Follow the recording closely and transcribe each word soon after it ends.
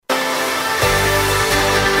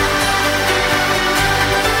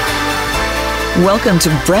Welcome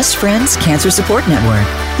to Breast Friends Cancer Support Network.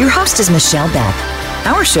 Your host is Michelle Beck.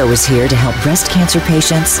 Our show is here to help breast cancer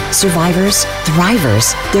patients, survivors,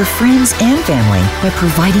 thrivers, their friends, and family by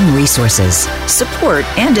providing resources, support,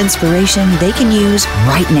 and inspiration they can use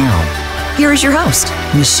right now. Here is your host,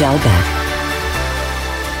 Michelle Beck.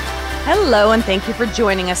 Hello, and thank you for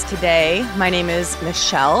joining us today. My name is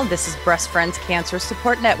Michelle. This is Breast Friends Cancer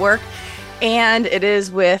Support Network. And it is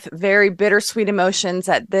with very bittersweet emotions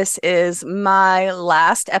that this is my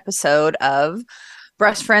last episode of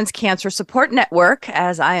Breast Friends Cancer Support Network,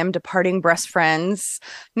 as I am departing Breast Friends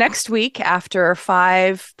next week after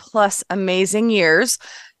 5+ amazing years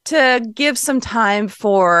to give some time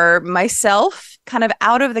for myself, kind of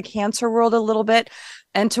out of the cancer world a little bit,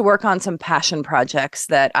 and to work on some passion projects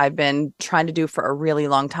that I've been trying to do for a really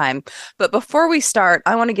long time. But before we start,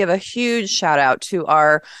 I want to give a huge shout out to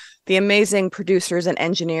the amazing producers and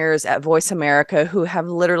engineers at Voice America who have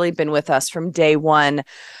literally been with us from day one.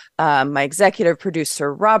 My executive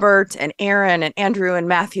producer, Robert and Aaron and Andrew and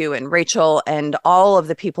Matthew and Rachel and all of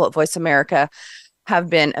the people at Voice America have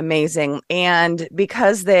been amazing. And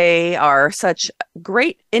because they are such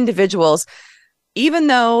great individuals, even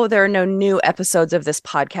though there are no new episodes of this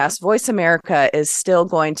podcast, Voice America is still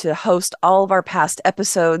going to host all of our past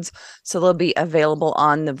episodes. So they'll be available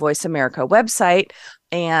on the Voice America website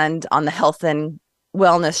and on the Health and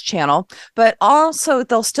Wellness channel, but also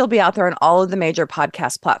they'll still be out there on all of the major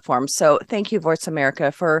podcast platforms. So thank you, Voice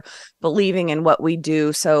America, for believing in what we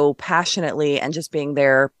do so passionately and just being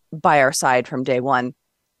there by our side from day one.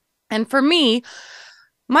 And for me,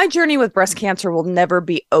 my journey with breast cancer will never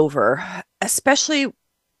be over, especially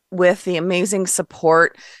with the amazing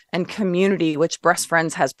support and community which Breast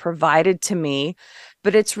Friends has provided to me.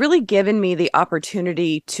 But it's really given me the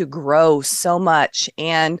opportunity to grow so much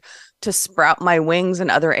and to sprout my wings in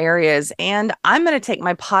other areas. And I'm going to take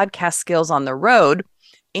my podcast skills on the road,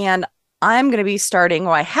 and I'm going to be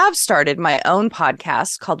I have started my own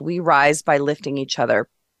podcast called We Rise by Lifting Each Other.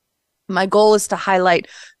 My goal is to highlight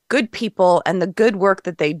good people and the good work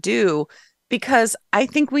that they do, because I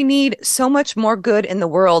think we need so much more good in the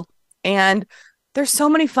world. And there's so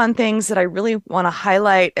many fun things that I really want to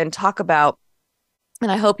highlight and talk about.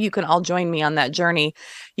 And I hope you can all join me on that journey.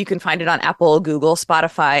 You can find it on Apple, Google,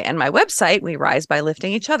 Spotify, and my website, We Rise by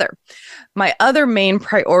Lifting Each Other. My other main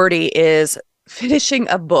priority is finishing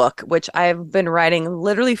a book, which I've been writing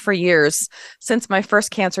literally for years, since my first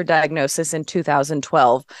cancer diagnosis in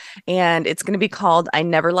 2012. And it's going to be called I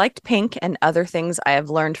Never Liked Pink and Other Things I Have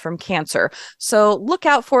Learned from Cancer. So look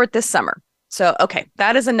out for it this summer. So, okay,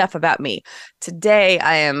 that is enough about me. Today,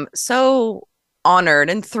 I am so honored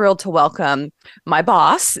and thrilled to welcome my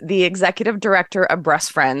boss, the executive director of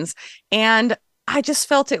Breast Friends. And I just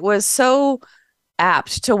felt it was so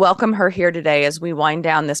apt to welcome her here today as we wind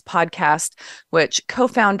down this podcast, which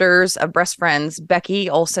co-founders of Breast Friends, Becky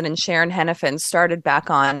Olson and Sharon Henifin, started back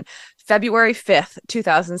on February 5th,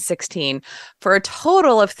 2016, for a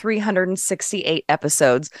total of 368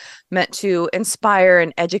 episodes meant to inspire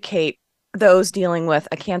and educate those dealing with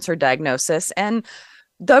a cancer diagnosis and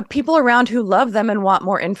the people around who love them and want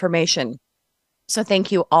more information. So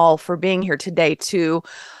thank you all for being here today to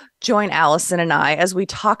join Allison and I as we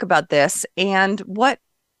talk about this and what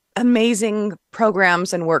amazing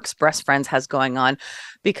programs and works Breast Friends has going on.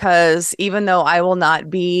 Because even though I will not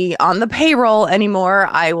be on the payroll anymore,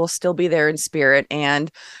 I will still be there in spirit.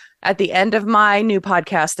 And at the end of my new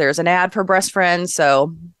podcast, there's an ad for Breast Friends,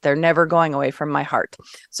 so they're never going away from my heart.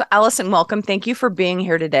 So Allison, welcome. Thank you for being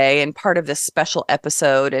here today and part of this special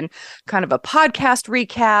episode and kind of a podcast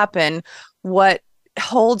recap and what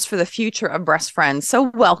holds for the future of Breast Friends.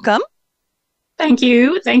 So welcome. Thank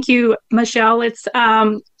you. Thank you, Michelle. It's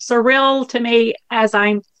surreal to me as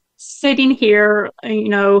I'm sitting here,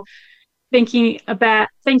 thinking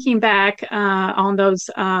back on those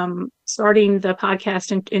starting the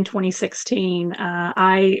podcast in 2016.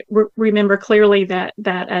 I remember clearly that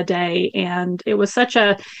day, and it was such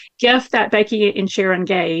a gift that Becky and Sharon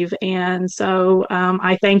gave. And so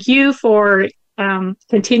I thank you for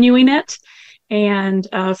continuing it and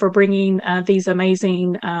for bringing these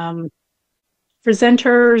amazing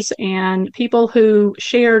presenters and people who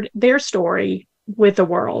shared their story with the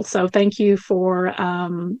world. So thank you for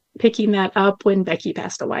picking that up when Becky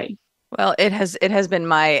passed away. Well, it has been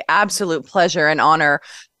my absolute pleasure and honor.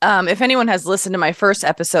 If anyone has listened to my first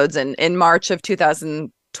episodes in March of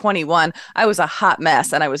 2021, I was a hot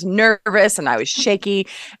mess and I was nervous and I was shaky.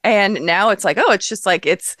 And now it's like, it's just like,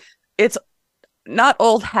 it's not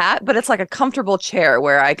old hat, but it's like a comfortable chair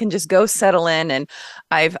where I can just go settle in. And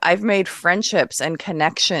I've made friendships and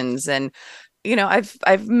connections, and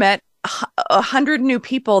I've met 100 new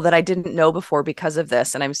people that I didn't know before because of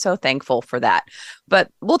this. And I'm so thankful for that. But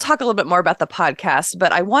we'll talk a little bit more about the podcast.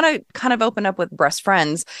 But I want to kind of open up with Breast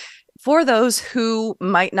Friends. For those who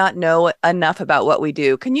might not know enough about what we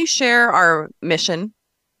do, can you share our mission?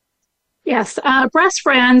 Yes, Breast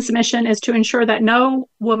Friends' mission is to ensure that no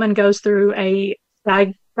woman goes through a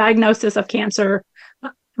diagnosis of cancer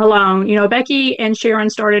alone. You know, Becky and Sharon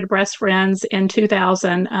started Breast Friends in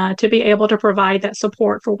 2000 to be able to provide that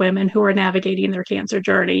support for women who are navigating their cancer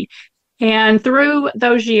journey. And through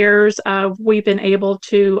those years, we've been able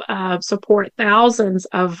to support thousands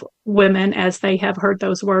of women as they have heard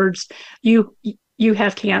those words, you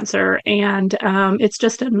have cancer. And it's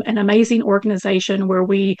just an amazing organization where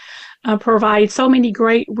we provide so many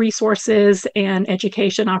great resources and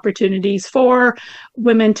education opportunities for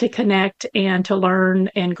women to connect and to learn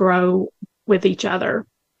and grow with each other.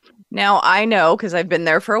 Now, I know, because I've been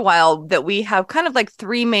there for a while, that we have kind of like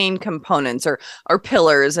three main components or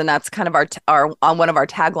pillars, and that's kind of our on one of our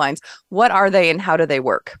taglines. What are they and how do they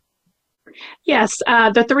work? Yes,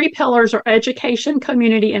 the three pillars are education,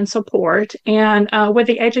 community, and support. And with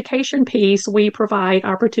the education piece, we provide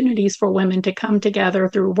opportunities for women to come together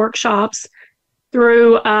through workshops,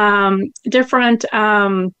 through different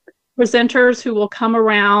presenters who will come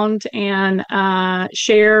around and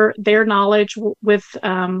share their knowledge with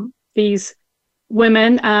these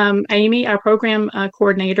women. Amy, our program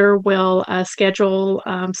coordinator, will schedule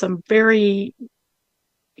some very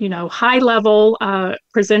high level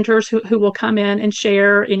presenters who will come in and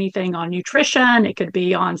share anything on nutrition. It could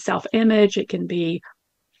be on self-image. It can be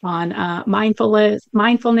on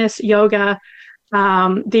mindfulness, yoga,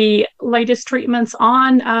 the latest treatments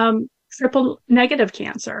on triple negative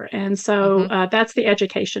cancer. And so that's the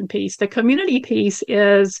education piece. The community piece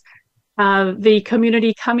is the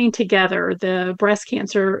community coming together, the breast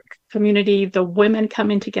cancer community, the women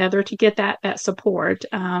coming together to get that support.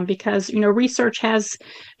 Because, research has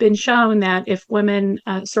been shown that if women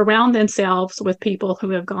surround themselves with people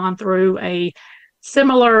who have gone through a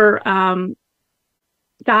similar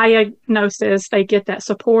diagnosis, they get that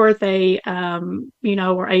support, they,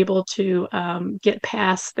 are able to get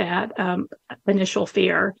past that initial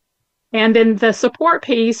fear. And then the support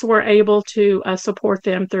piece, we're able to support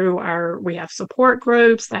them through we have support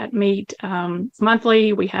groups that meet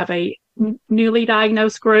monthly. We have a newly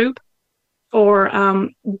diagnosed group for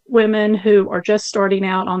women who are just starting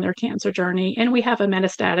out on their cancer journey. And we have a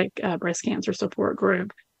metastatic breast cancer support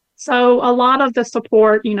group. So a lot of the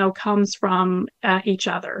support, comes from each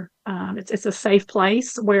other. It's a safe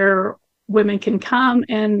place where women can come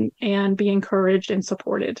and be encouraged and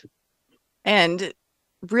supported. And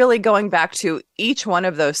really going back to each one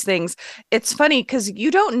of those things, it's funny because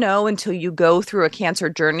you don't know until you go through a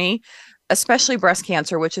cancer journey, especially breast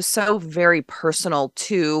cancer, which is so very personal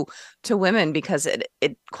to women because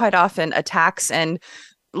it quite often attacks, and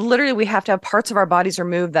literally we have to have parts of our bodies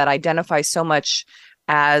removed that identify so much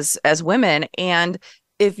as women. And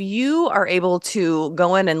if you are able to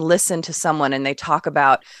go in and listen to someone and they talk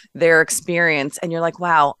about their experience and you're like,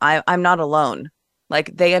 wow, I'm not alone.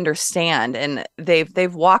 Like they understand and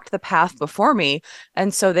they've walked the path before me,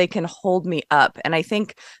 and so they can hold me up. And I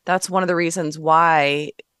think that's one of the reasons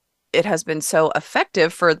why it has been so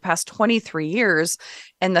effective for the past 23 years.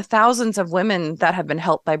 And the thousands of women that have been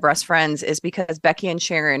helped by Breast Friends is because Becky and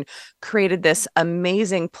Sharon created this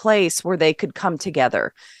amazing place where they could come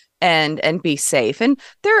together and be safe. And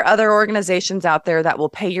there are other organizations out there that will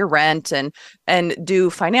pay your rent and do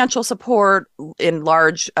financial support in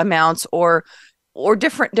large amounts or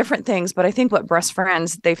different things. But I think what Breast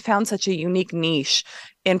Friends, they've found such a unique niche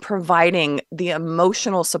in providing the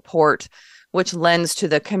emotional support, which lends to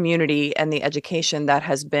the community and the education that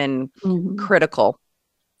has been critical.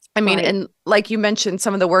 I mean, right. And like you mentioned,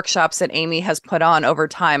 some of the workshops that Amy has put on over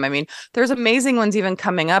time, I mean, there's amazing ones even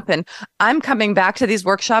coming up, and I'm coming back to these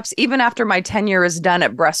workshops even after my tenure is done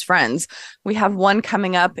at Breast Friends. We have one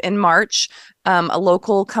coming up in March, a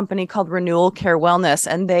local company called Renewal Care Wellness,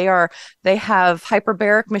 and they have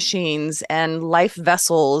hyperbaric machines and life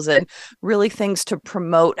vessels and really things to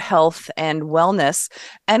promote health and wellness.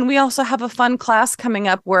 And we also have a fun class coming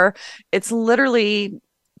up where it's literally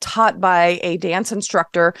taught by a dance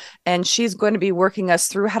instructor, and she's going to be working us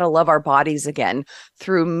through how to love our bodies again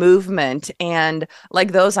through movement. And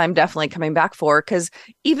like those, I'm definitely coming back for, because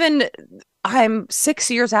even I'm 6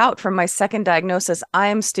 years out from my second diagnosis,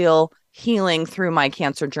 I'm still healing through my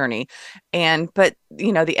cancer journey. But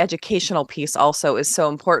the educational piece also is so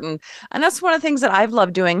important. And that's one of the things that I've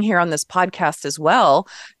loved doing here on this podcast as well,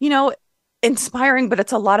 inspiring, but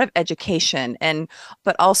it's a lot of education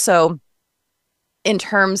but also in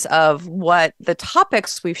terms of what the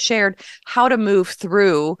topics we've shared, how to move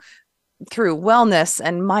through wellness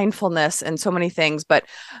and mindfulness and so many things. But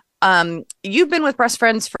you've been with Breast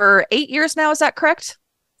Friends for 8 years now, is that correct?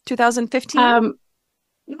 2015?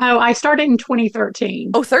 Oh, I started in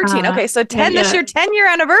 2013. Oh, 13. Okay, so 10 yeah, this year, 10-year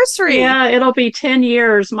anniversary. Yeah, it'll be 10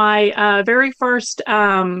 years. My very first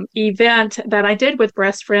event that I did with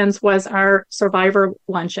Breast Friends was our Survivor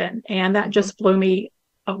Luncheon. And that just blew me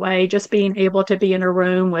away, just being able to be in a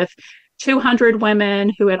room with 200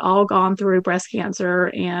 women who had all gone through breast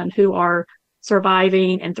cancer and who are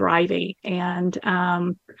surviving and thriving. And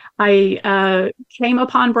I came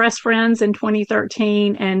upon Breast Friends in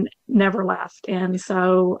 2013 and never left. And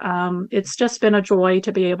so it's just been a joy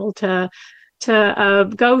to be able to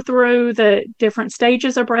go through the different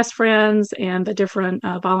stages of Breast Friends and the different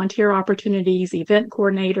volunteer opportunities, event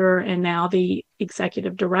coordinator, and now the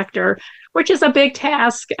executive director, which is a big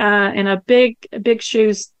task and a big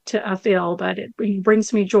shoes to fill, but it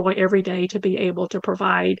brings me joy every day to be able to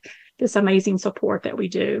provide this amazing support that we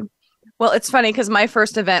do. Well, it's funny because my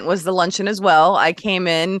first event was the luncheon as well. I came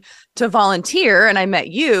in to volunteer and I met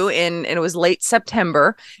you and it was late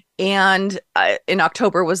September. And in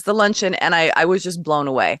October was the luncheon, and I was just blown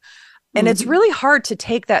away. And it's really hard to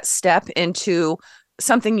take that step into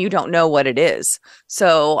something you don't know what it is.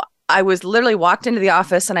 So I was literally walked into the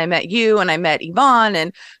office and I met you and I met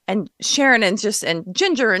Yvonne and Sharon and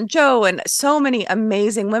Ginger and Joe and so many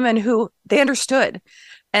amazing women who they understood.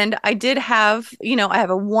 And I did have, I have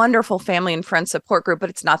a wonderful family and friend support group, but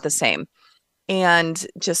it's not the same. And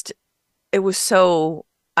just, it was so,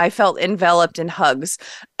 I felt enveloped in hugs.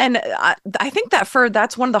 And I think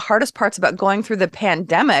that's one of the hardest parts about going through the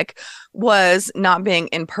pandemic was not being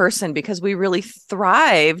in person, because we really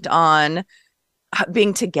thrived on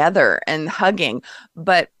being together and hugging.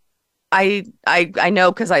 But I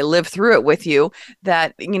know, because I lived through it with you,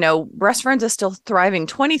 that, Breast Friends is still thriving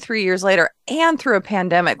 23 years later and through a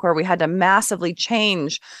pandemic where we had to massively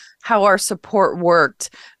change how our support worked.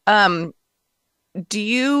 How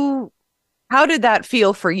did that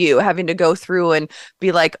feel for you, having to go through and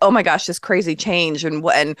be like, oh my gosh, this crazy change and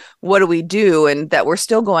what do we do? And that we're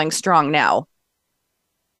still going strong now.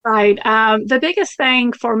 Right. The biggest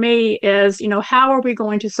thing for me is, how are we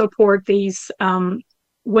going to support these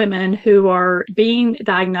women who are being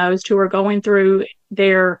diagnosed, who are going through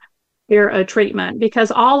their treatment?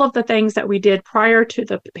 Because all of the things that we did prior to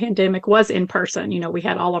the pandemic was in person. We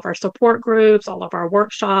had all of our support groups, all of our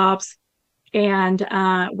workshops. And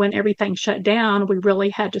when everything shut down, we really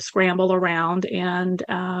had to scramble around, and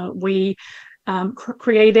we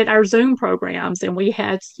created our Zoom programs, and we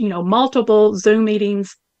had, multiple Zoom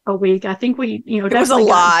meetings a week. I think we, it was a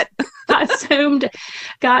lot.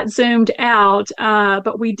 got zoomed out,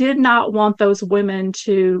 but we did not want those women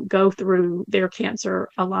to go through their cancer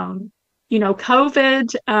alone.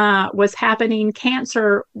 COVID was happening.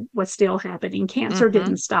 Cancer was still happening. Cancer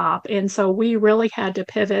didn't stop. And so we really had to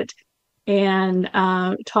pivot and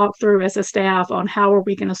talk through as a staff on how are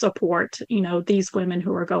we going to support, these women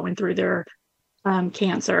who are going through their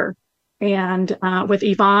cancer. And with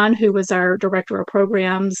Yvonne, who was our director of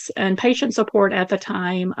programs and patient support at the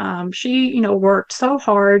time, she, worked so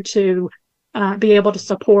hard to be able to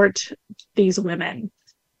support these women.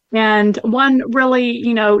 And one really,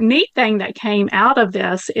 neat thing that came out of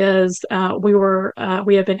this is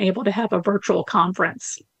we have been able to have a virtual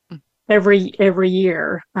conference every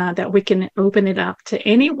year that we can open it up to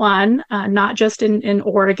anyone, not just in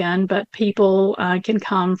Oregon, but people can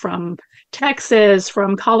come from Texas,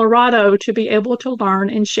 from Colorado, to be able to learn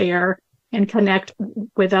and share and connect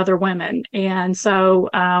with other women. And so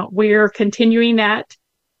we're continuing that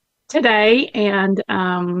today, and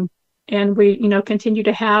we continue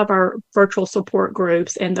to have our virtual support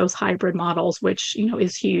groups and those hybrid models, which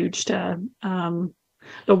is huge to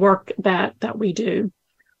the work that we do.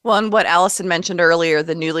 Well, and what Allison mentioned earlier,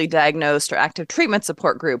 the newly diagnosed or active treatment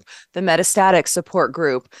support group, the metastatic support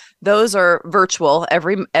group, those are virtual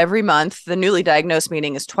every month. The newly diagnosed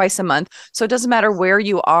meeting is twice a month. So it doesn't matter where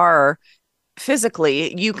you are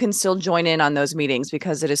physically, you can still join in on those meetings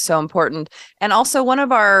because it is so important. And also one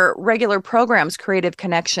of our regular programs, Creative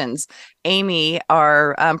Connections, Amy,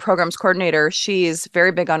 our programs coordinator, she's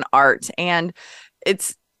very big on art, and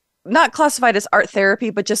it's not classified as art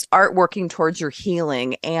therapy, but just art working towards your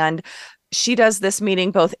healing. And she does this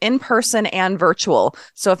meeting both in person and virtual.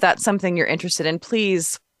 So if that's something you're interested in,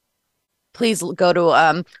 please go to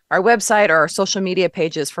our website or our social media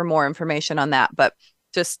pages for more information on that. But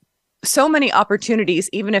just so many opportunities,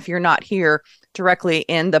 even if you're not here directly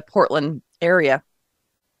in the Portland area.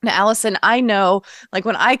 Now, Allison, I know, like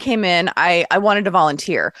when I came in, I wanted to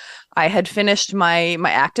volunteer. I had finished my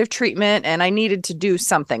active treatment and I needed to do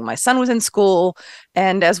something. My son was in school,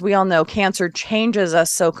 and as we all know, cancer changes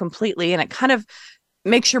us so completely, and it kind of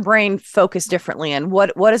makes your brain focus differently and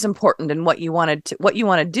what is important and what you want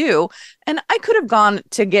to do. And I could have gone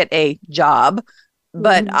to get a job,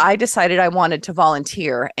 but I decided I wanted to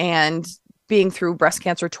volunteer. And being through breast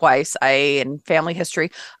cancer twice, and family history,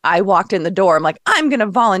 I walked in the door. I'm like, I'm going to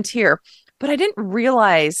volunteer. But I didn't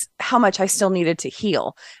realize how much I still needed to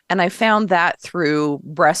heal. And I found that through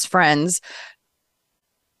Breast Friends,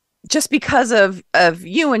 just because of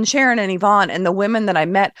you and Sharon and Yvonne and the women that I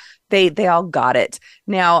met. They all got it.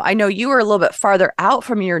 Now, I know you were a little bit farther out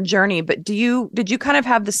from your journey, but did you kind of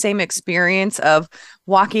have the same experience of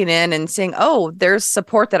walking in and saying, oh, there's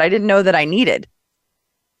support that I didn't know that I needed?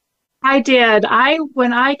 I did.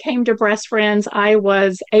 When I came to Breast Friends, I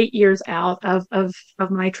was 8 years out of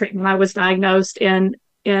my treatment. I was diagnosed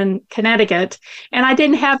in Connecticut, and I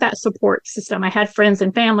didn't have that support system. I had friends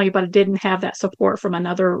and family, but I didn't have that support from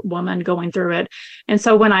another woman going through it. And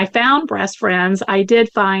so when I found Breast Friends, I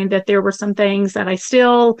did find that there were some things that I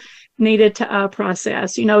still needed to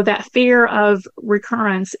process. That fear of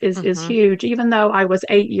recurrence is huge. Even though I was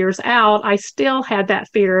 8 years out, I still had that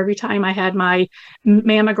fear every time I had my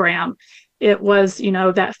mammogram. It was,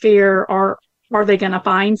 that fear, are they going to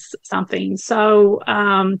find something? So,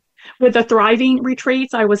 with the Thriving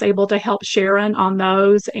retreats, I was able to help Sharon on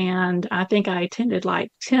those, and I think I attended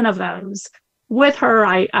like 10 of those. With her,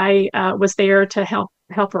 I was there to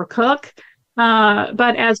help her cook.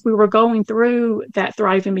 But as we were going through that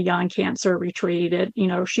Thriving Beyond Cancer retreat,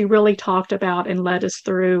 she really talked about and led us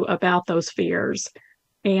through about those fears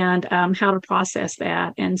and how to process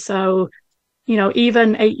that. And so,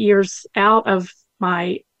 even 8 years out of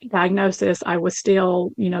my diagnosis, I was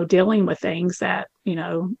still, dealing with things that,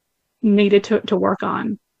 needed to work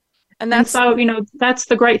on. And so, that's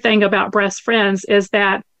the great thing about Breast Friends, is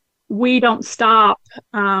that we don't stop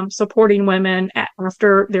supporting women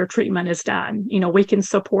after their treatment is done. We can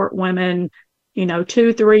support women,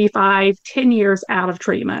 2, 3, 5, 10 years out of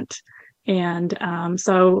treatment. And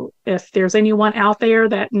so if there's anyone out there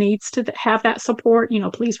that needs to have that support,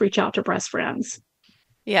 please reach out to Breast Friends.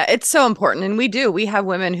 Yeah, it's so important. And we have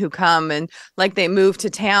women who come and like they moved to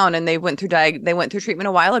town and they went through treatment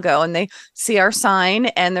a while ago, and they see our sign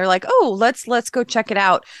and they're like, oh, let's go check it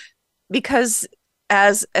out. Because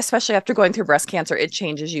especially after going through breast cancer, it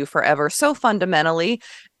changes you forever so fundamentally,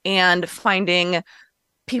 and finding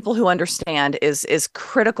people who understand is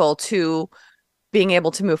critical to being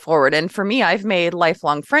able to move forward. And for me, I've made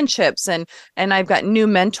lifelong friendships and I've got new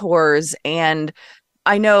mentors, and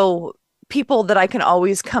I know people that I can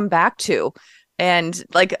always come back to. And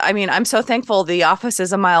I'm so thankful the office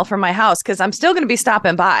is a mile from my house, because I'm still going to be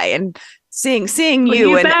stopping by and seeing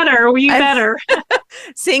you. You better.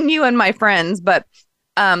 Seeing you and my friends. But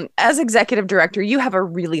as executive director, you have a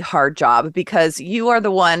really hard job, because you are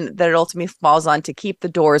the one that it ultimately falls on to keep the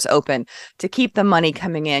doors open, to keep the money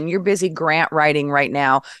coming in. You're busy grant writing right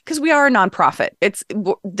now, because we are a nonprofit. It's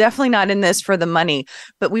definitely not in this for the money,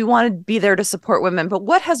 but we want to be there to support women. But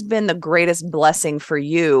what has been the greatest blessing for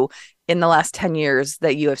you in the last 10 years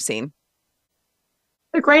that you have seen?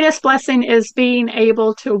 The greatest blessing is being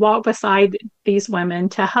able to walk beside these women,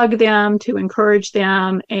 to hug them, to encourage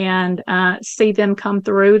them, and see them come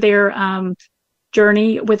through their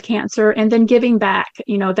journey with cancer, and then giving back.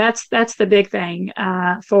 That's the big thing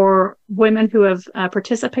for women who have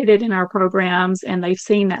participated in our programs, and they've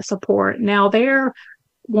seen that support. Now they're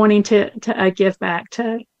wanting to give back,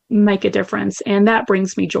 to make a difference, and that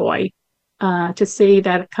brings me joy to see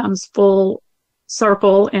that it comes full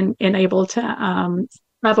circle and able to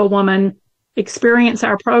have a woman experience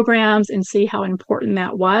our programs and see how important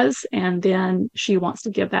that was. And then she wants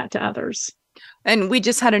to give that to others. And we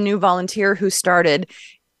just had a new volunteer who started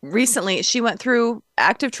recently. She went through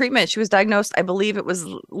active treatment. She was diagnosed, I believe it was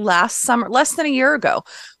last summer, less than a year ago,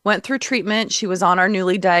 went through treatment. She was on our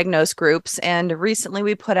newly diagnosed groups. And recently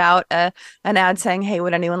we put out an ad saying, hey,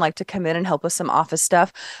 would anyone like to come in and help with some office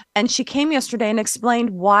stuff? And she came yesterday and explained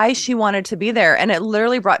why she wanted to be there. And it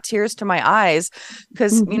literally brought tears to my eyes,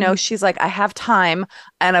 because, she's like, I have time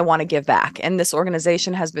and I want to give back. And this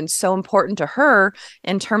organization has been so important to her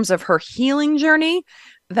in terms of her healing journey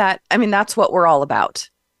that's what we're all about.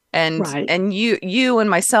 And right. And you and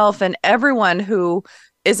myself and everyone who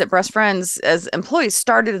is at Breast Friends as employees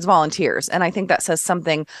started as volunteers. And I think that says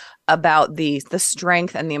something about the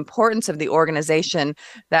strength and the importance of the organization,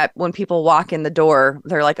 that when people walk in the door,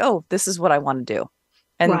 they're like, oh, this is what I want to do.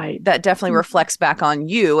 And right. That definitely reflects back on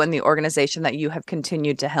you and the organization that you have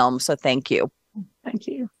continued to helm. So thank you. Thank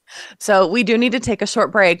you. So we do need to take a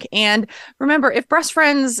short break. And remember, if Breast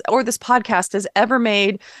Friends or this podcast has ever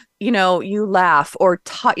made, you laugh or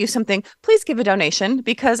taught you something, please give a donation,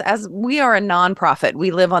 because as we are a nonprofit,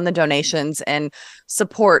 we live on the donations and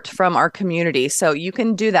support from our community. So you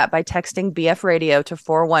can do that by texting BF Radio to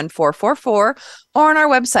 41444 or on our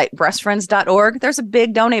website, breastfriends.org. There's a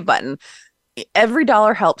big donate button. Every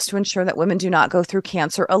dollar helps to ensure that women do not go through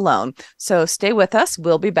cancer alone. So stay with us.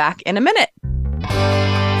 We'll be back in a minute.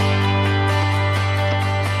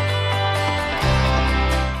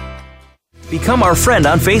 Become our friend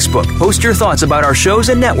on Facebook. Post your thoughts about our shows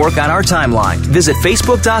and network on our timeline. Visit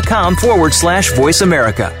facebook.com/Voice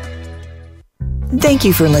America. Thank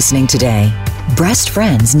you for listening today. Breast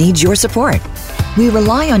Friends needs your support. We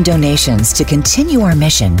rely on donations to continue our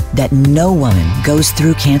mission that no woman goes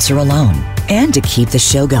through cancer alone and to keep the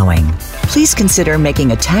show going. Please consider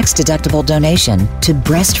making a tax-deductible donation to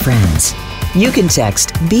Breast Friends. You can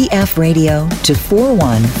text BF Radio to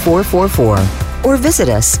 41444 or visit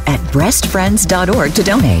us at breastfriends.org to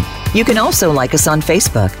donate. You can also like us on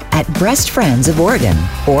Facebook at Breast Friends of Oregon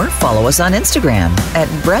or follow us on Instagram at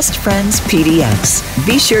Breast Friends PDX.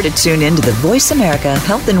 Be sure to tune in to the Voice America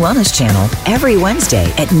Health and Wellness channel every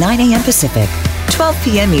Wednesday at 9 a.m. Pacific, 12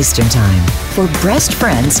 p.m. Eastern Time for Breast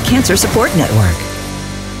Friends Cancer Support Network.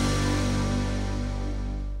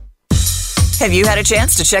 Have you had a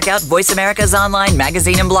chance to check out Voice America's online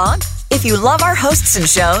magazine and blog? If you love our hosts and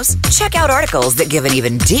shows, check out articles that give an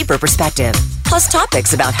even deeper perspective, plus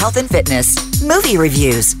topics about health and fitness, movie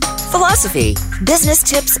reviews, philosophy, business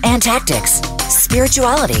tips and tactics,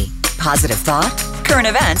 spirituality, positive thought, current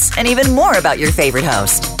events, and even more about your favorite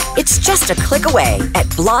host. It's just a click away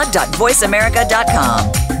at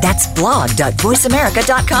blog.voiceamerica.com. That's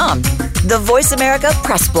blog.voiceamerica.com. The Voice America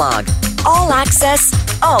Press Blog. All access,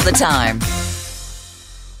 all the time.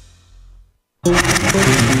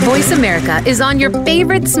 Voice America is on your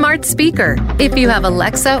favorite smart speaker. If you have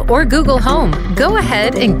Alexa or Google Home, go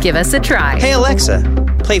ahead and give us a try. Hey Alexa,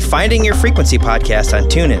 play Finding Your Frequency podcast on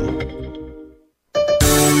TuneIn.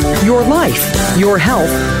 Your life, your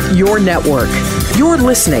health, your network. You're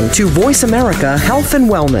listening to Voice America Health and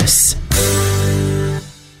Wellness.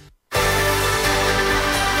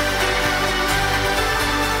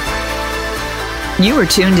 You are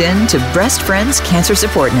tuned in to Breast Friends Cancer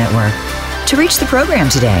Support Network. To reach the program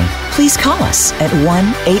today, please call us at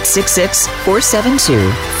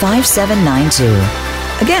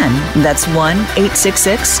 1-866-472-5792. Again, that's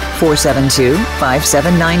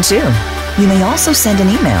 1-866-472-5792. You may also send an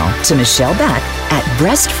email to Michelle Beck at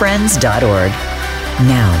breastfriends.org.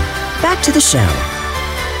 Now, back to the show.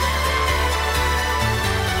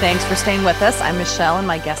 Thanks for staying with us. I'm Michelle, and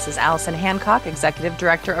my guest is Allison Hancock, Executive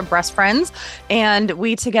Director of Breast Friends. And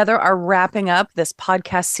we together are wrapping up this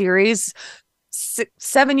podcast series,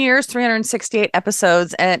 7 years, 368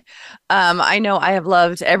 episodes. And I know I have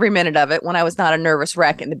loved every minute of it when I was not a nervous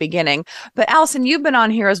wreck in the beginning. But Allison, you've been on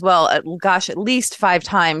here as well, at least 5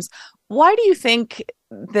 times. Why do you think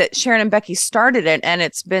that Sharon and Becky started it, and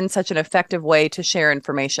it's been such an effective way to share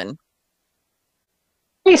information?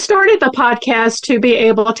 We started the podcast to be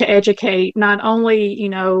able to educate not only,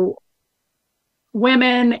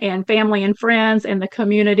 women and family and friends in the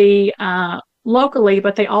community locally,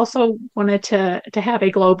 but they also wanted to have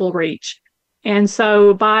a global reach. And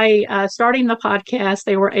so by starting the podcast,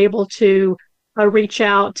 they were able to reach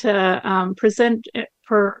out to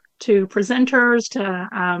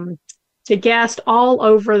presenters, to guests all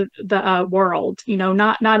over the world,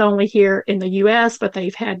 not only here in the U.S., but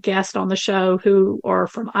they've had guests on the show who are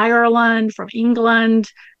from Ireland, from England,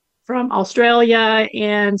 from Australia.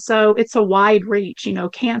 And so it's a wide reach.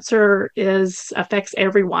 Cancer affects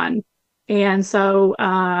everyone. And so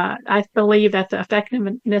I believe that the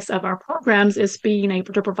effectiveness of our programs is being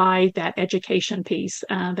able to provide that education piece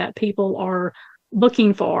that people are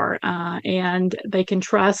looking for, and they can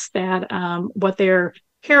trust that what they're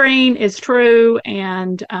hearing is true.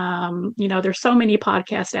 And there's so many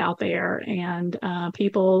podcasts out there, and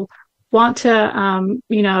people want to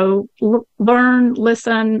learn,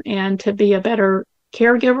 listen, and to be a better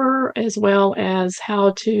caregiver, as well as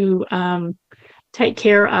how to take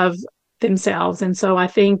care of themselves. And so I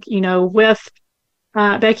think with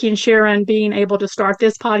Becky and Sharon being able to start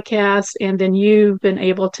this podcast, and then you've been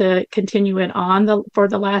able to continue it on for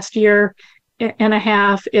the last year and a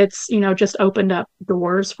half, it's just opened up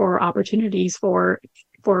doors for opportunities for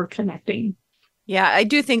connecting. Yeah, I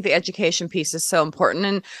do think the education piece is so important.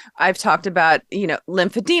 And I've talked about,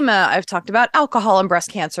 lymphedema. I've talked about alcohol and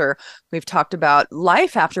breast cancer. We've talked about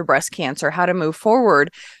life after breast cancer, how to move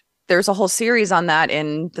forward. There's a whole series on that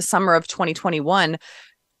in the summer of 2021.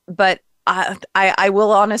 But I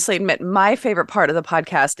will honestly admit my favorite part of the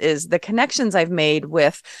podcast is the connections I've made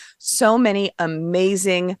with so many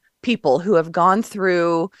amazing people who have gone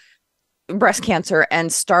through breast cancer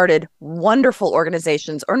and started wonderful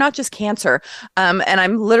organizations, or not just cancer. And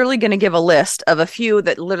I'm literally going to give a list of a few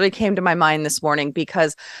that literally came to my mind this morning,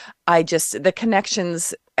 because the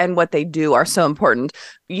connections and what they do are so important.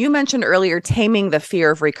 You mentioned earlier taming the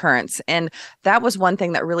fear of recurrence. And that was one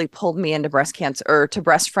thing that really pulled me into breast cancer, or to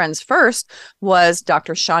Breast Friends first, was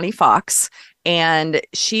Dr. Shani Fox. And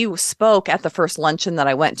she spoke at the first luncheon that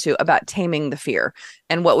I went to about taming the fear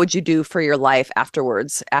and what would you do for your life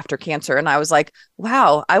afterwards, after cancer. And I was like,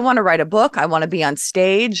 wow, I want to write a book. I want to be on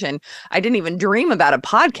stage. And I didn't even dream about a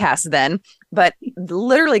podcast then, but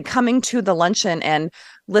literally coming to the luncheon and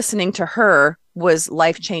listening to her was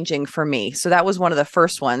life-changing for me. So that was one of the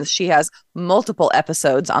first ones. She has multiple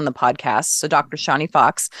episodes on the podcast. So Dr. Shani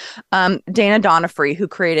Fox, Dana Donofree, who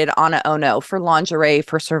created Ana Ono for lingerie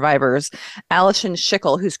for survivors, Alison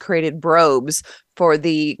Schickel, who's created Brobes for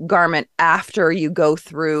the garment after you go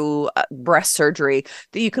through breast surgery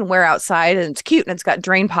that you can wear outside, and it's cute and it's got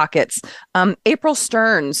drain pockets. April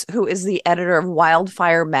Stearns, who is the editor of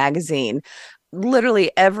Wildfire magazine. Literally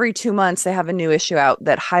every 2 months, they have a new issue out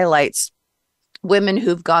that highlights women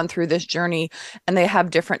who've gone through this journey, and they have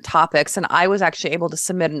different topics. And I was actually able to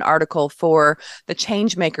submit an article for the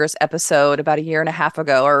Changemakers episode about a year and a half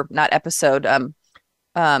ago, or not episode,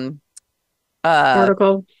 article.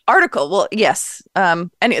 Well, yes. And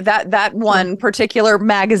that one particular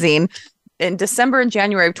magazine in December and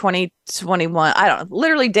January of 2021, I don't know,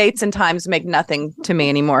 literally dates and times make nothing to me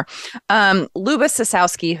anymore. Luba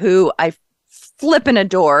Sasowski, who I flip and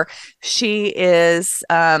adore. She has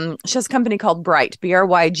a company called Bright,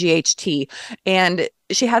 BRYGHT, and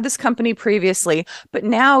she had this company previously, but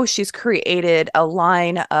now she's created a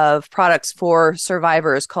line of products for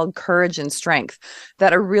survivors called Courage and Strength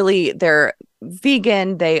that are really, they're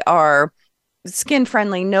vegan, they are skin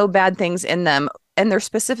friendly, no bad things in them. And they're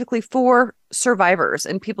specifically for survivors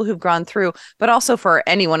and people who've gone through, but also for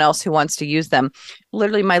anyone else who wants to use them.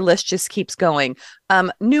 Literally, my list just keeps going.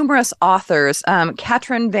 Numerous authors,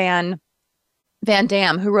 Katrin Van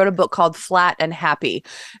Dam, who wrote a book called Flat and Happy,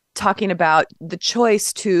 talking about the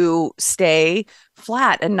choice to stay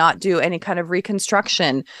flat and not do any kind of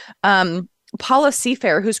reconstruction. Paula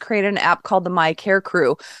Seafair, who's created an app called the My Care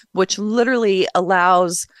Crew, which literally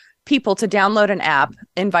allows people to download an app,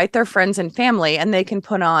 invite their friends and family, and they can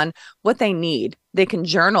put on what they need. They can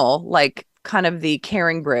journal, like kind of the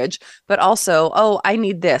caring bridge, but also, oh, I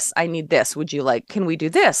need this. Would you like, can we do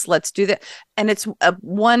this? Let's do that. And it's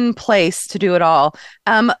one place to do it all.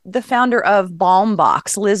 The founder of Balm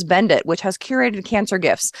Box, Liz Bendit, which has curated cancer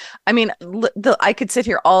gifts. I mean, I could sit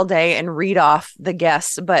here all day and read off the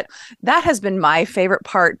guests, but that has been my favorite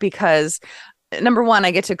part, because number one,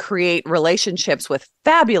 I get to create relationships with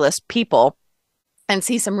fabulous people and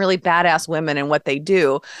see some really badass women and what they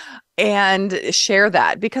do and share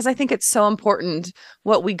that, because I think it's so important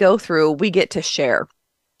what we go through, we get to share.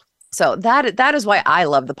 So that is why I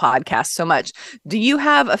love the podcast so much. Do you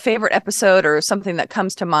have a favorite episode or something that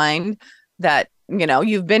comes to mind that, you know,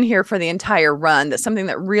 you've been here for the entire run, that's something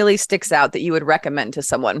that really sticks out that you would recommend to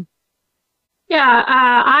someone? Yeah,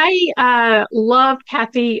 I love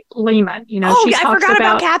Kathy Lehman. You know, I forgot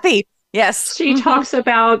about Kathy. Yes, she talks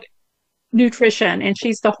about nutrition, and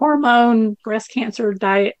she's the hormone breast cancer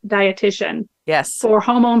dietitian. Yes, for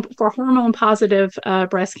hormone positive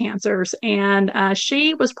breast cancers, and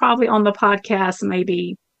she was probably on the podcast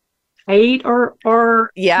maybe 8 or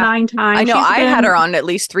 9 times. I know I had her on at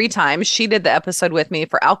least 3 times. She did the episode with me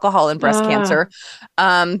for alcohol and breast cancer,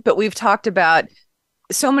 but we've talked about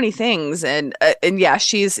so many things, and yeah,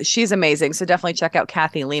 she's amazing. So definitely check out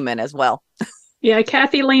Kathy Lehman as well. Yeah,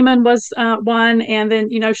 Kathy Lehman was one, and then,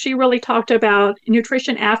 you know, she really talked about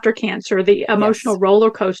nutrition after cancer, the emotional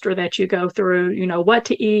roller coaster that you go through. You know, what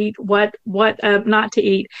to eat, what not to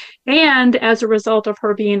eat, and as a result of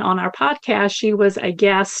her being on our podcast, she was a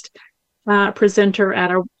guest presenter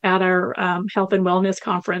at our health and wellness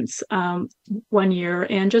conference one year,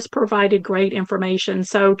 and just provided great information.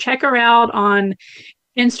 So check her out on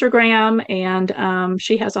Instagram, and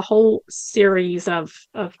she has a whole series of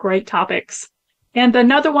great topics. And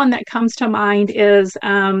another one that comes to mind is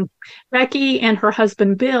Becky and her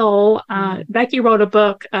husband Bill. Becky wrote a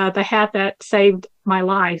book, The Hat That Saved My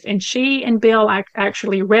Life, and she and Bill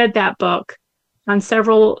actually read that book on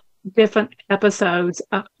several different episodes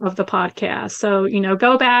of the podcast. So, you know,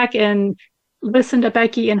 go back and listen to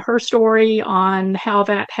Becky and her story on how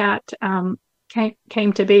that hat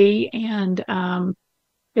came to be, and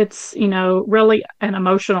it's, you know, really an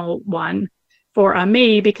emotional one. for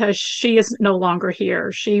me because she is no longer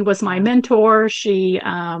here. She was my mentor. She,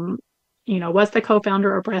 was the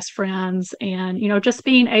co-founder of Breast Friends, and just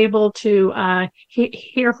being able to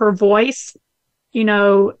hear her voice,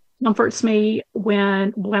 comforts me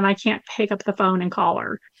when I can't pick up the phone and call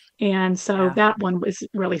her. And so that one was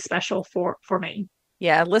really special for me.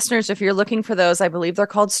 Yeah, listeners, if you're looking for those, I believe they're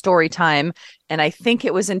called Storytime. And I think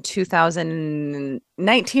it was in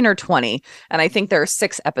 2019 or 20. And I think there are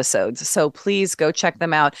 6 episodes. So please go check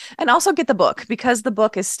them out. And also get the book, because the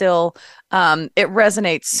book is still, it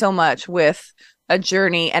resonates so much with a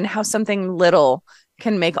journey and how something little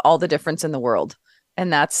can make all the difference in the world.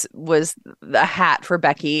 And was the hat for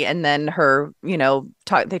Becky. And then her,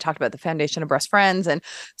 they talked about the Foundation of Breast Friends and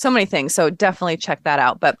so many things. So definitely check that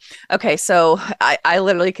out. But okay, so I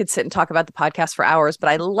literally could sit and talk about the podcast for hours, but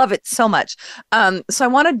I love it so much. So I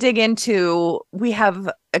want to dig into, we have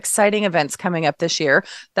exciting events coming up this year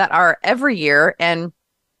that are every year. And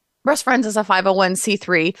Breast Friends is a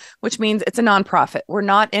 501c3, which means it's a nonprofit. We're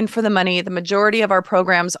not in for the money. The majority of our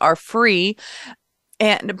programs are free.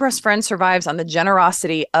 And Breast Friends survives on the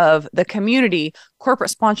generosity of the community, corporate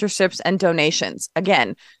sponsorships, and donations.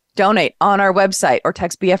 Again, donate on our website or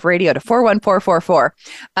text BF Radio to 41444.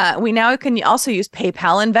 We now can also use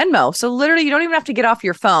PayPal and Venmo. So literally, you don't even have to get off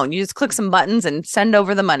your phone. You just click some buttons and send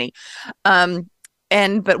over the money.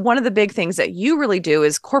 But one of the big things that you really do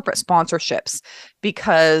is corporate sponsorships,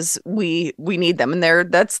 because we need them, and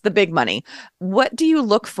that's the big money. What do you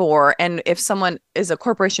look for? And if someone is a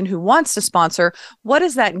corporation who wants to sponsor, what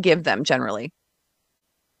does that give them generally?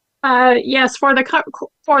 Yes, for the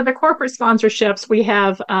corporate sponsorships, we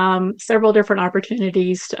have several different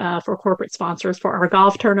opportunities for corporate sponsors for our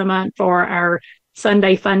golf tournament, for our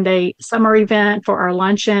Sunday Fun Day summer event, for our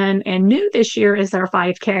luncheon, and new this year is our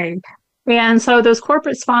 5K. And so those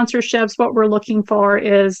corporate sponsorships, what we're looking for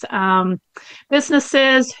is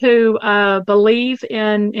businesses who believe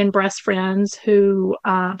in Breast Friends, who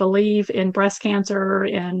believe in breast cancer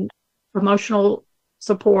and promotional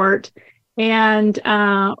support, and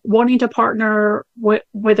wanting to partner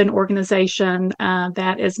with an organization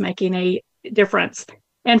that is making a difference.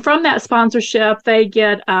 And from that sponsorship, they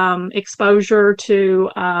get exposure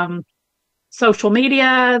to social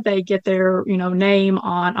media. They get their name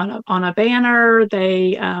on a banner.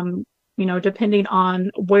 They depending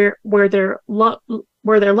on where they're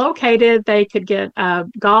located, they could get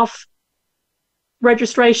golf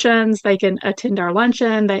registrations. They can attend our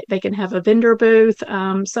luncheon. They can have a vendor booth.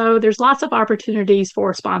 So there's lots of opportunities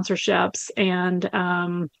for sponsorships.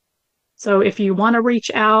 And so if you want to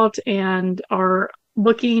reach out and are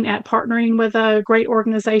looking at partnering with a great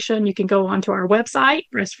organization, you can go onto our website,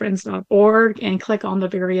 breastfriends.org, and click on the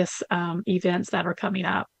various events that are coming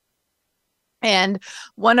up. And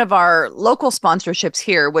one of our local sponsorships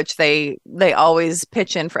here, which they always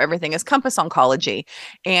pitch in for everything, is Compass Oncology.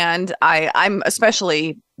 And I'm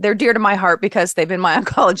especially, they're dear to my heart because they've been my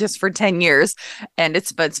oncologist for 10 years. And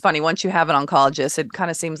it's funny, once you have an oncologist, it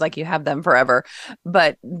kind of seems like you have them forever.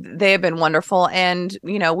 But they have been wonderful. And,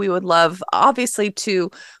 we would love, obviously,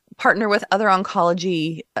 to partner with other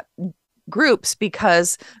oncology groups,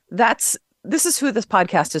 because this is who this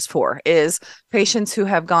podcast is for, is patients who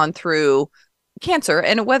have gone through cancer.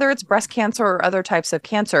 And whether it's breast cancer or other types of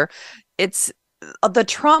cancer, it's the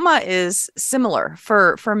trauma is similar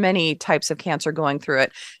for many types of cancer going through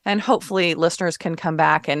it. And hopefully listeners can come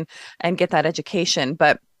back and get that education.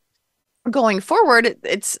 But going forward,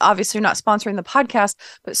 it's obviously not sponsoring the podcast,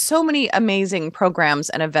 but so many amazing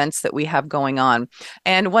programs and events that we have going on.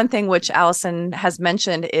 And one thing which Allison has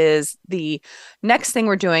mentioned is the next thing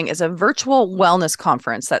we're doing is a virtual wellness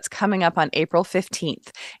conference that's coming up on April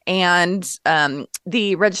 15th. And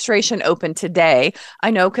the registration opened today.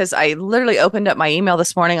 I know, because I literally opened up my email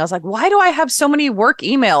this morning. I was like, why do I have so many work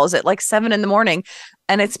emails at like 7 a.m?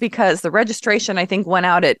 And it's because the registration, I think, went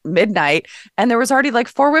out at midnight, and there was already like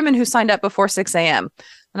 4 women who signed up before 6 a.m.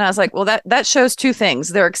 And I was like, well, that shows 2 things.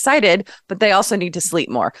 They're excited, but they also need to sleep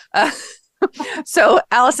more. So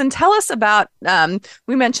Allison, tell us about,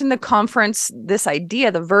 we mentioned the conference, this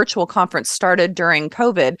idea, the virtual conference started during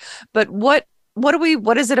COVID, but what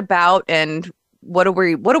is it about, and what are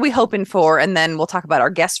we hoping for? And then we'll talk about our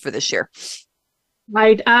guests for this year.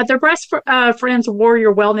 Right. The Breast Friends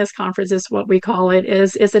Warrior Wellness Conference is what we call it,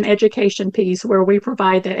 is an education piece where we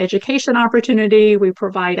provide that education opportunity. We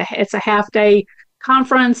provide it's a half-day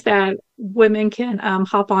conference that women can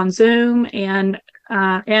hop on Zoom, and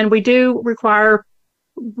we do require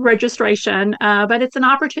registration, but it's an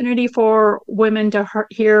opportunity for women to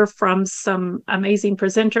hear from some amazing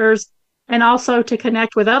presenters, and also to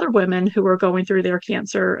connect with other women who are going through their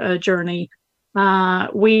cancer journey.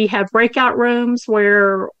 We have breakout rooms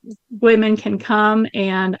where women can come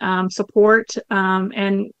and support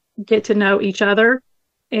and get to know each other.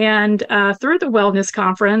 And through the Wellness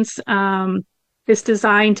Conference, it's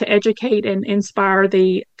designed to educate and inspire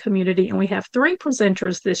the community. And we have 3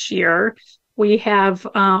 presenters this year. We have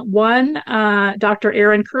one, Dr.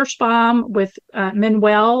 Erin Kirschbaum with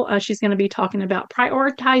Meanwell. She's going to be talking about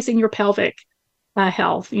prioritizing your pelvic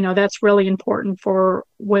health. That's really important for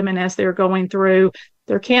women as they're going through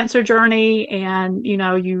their cancer journey, and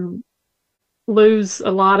you lose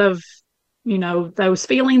a lot of those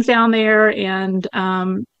feelings down there, and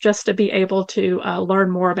just to be able to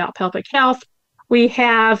learn more about pelvic health. We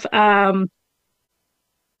have Adelisa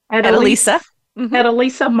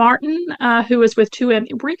Martin, who is with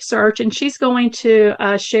 2M Research, and she's going to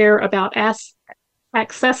share about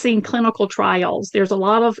accessing clinical trials. There's a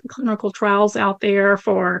lot of clinical trials out there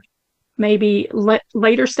for maybe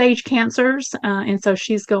later stage cancers. And so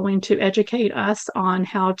she's going to educate us on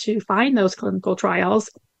how to find those clinical trials.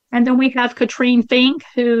 And then we have Katrine Fink,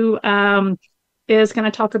 who is going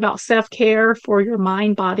to talk about self-care for your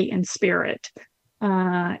mind, body, and spirit.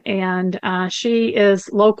 And she is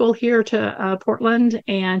local here to Portland,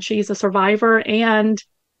 and she's a survivor and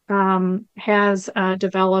has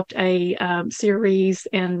developed a series,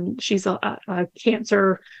 and she's a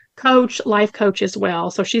cancer coach, life coach as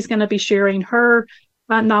well. So she's going to be sharing her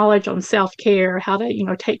knowledge on self-care, how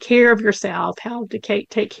to, take care of yourself, how to take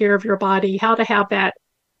care of your body, how to have that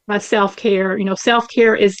self-care.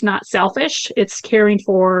 Self-care is not selfish. It's caring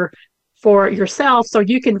for yourself so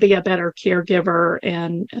you can be a better caregiver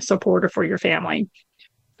and supporter for your family.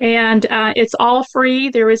 And it's all free.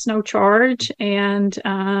 There is no charge. And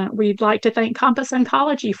we'd like to thank Compass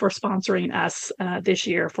Oncology for sponsoring us this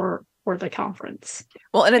year for the conference.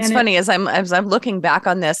 Well, and it's funny, as I'm looking back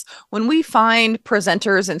on this, when we find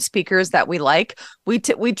presenters and speakers that we like, we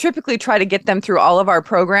typically try to get them through all of our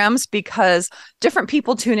programs because different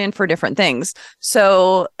people tune in for different things.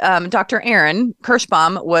 So Dr. Erin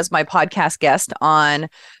Kirschbaum was my podcast guest on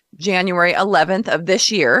January 11th of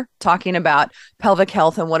this year, talking about pelvic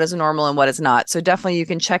health and what is normal and what is not. So definitely you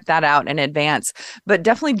can check that out in advance, but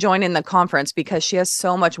definitely join in the conference because she has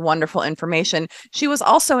so much wonderful information. She was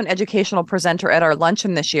also an educational presenter at our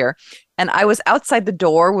luncheon this year. And I was outside the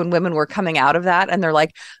door when women were coming out of that, and they're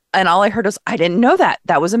like, and all I heard was, I didn't know that.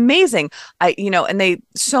 That was amazing. And they,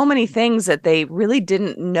 so many things that they really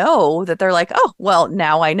didn't know that they're like, oh, well,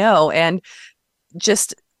 now I know. And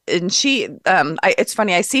she, it's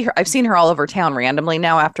funny. I've seen her all over town randomly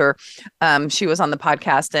now after she was on the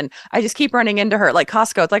podcast, and I just keep running into her like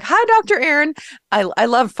Costco. It's like, hi, Dr. Erin. I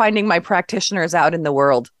love finding my practitioners out in the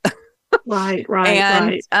world. Right.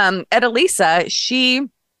 And Adelisa, she,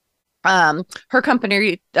 her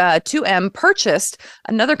company, 2M, purchased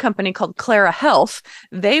another company called Clara Health.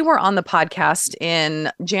 They were on the podcast in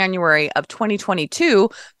January of 2022,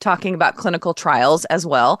 talking about clinical trials as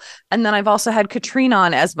well. And then I've also had Katrine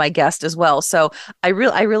on as my guest as well. So I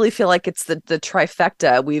really feel like it's the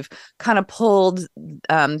trifecta. We've kind of pulled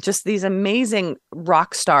just these amazing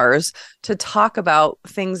rock stars to talk about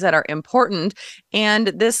things that are important. And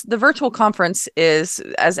the virtual conference is,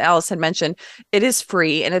 as Alice had mentioned, it is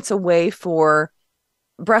free, and it's a way for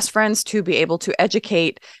Breast Friends to be able to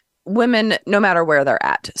educate women no matter where they're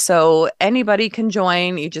at. So anybody can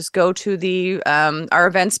join. You just go to the our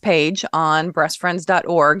events page on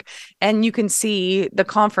breastfriends.org, and you can see the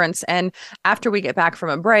conference. And after we get back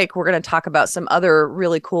from a break, we're going to talk about some other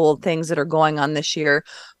really cool things that are going on this year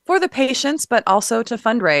for the patients, but also to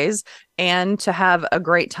fundraise and to have a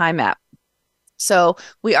great time at. So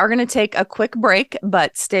we are going to take a quick break,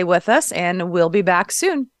 but stay with us and we'll be back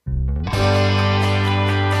soon.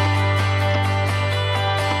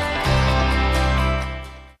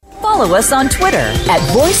 Follow us on Twitter at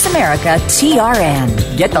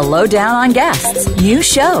VoiceAmericaTRN. Get the lowdown on guests, new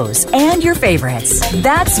shows, and your favorites.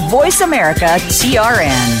 That's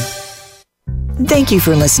VoiceAmericaTRN. Thank you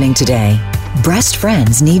for listening today. Breast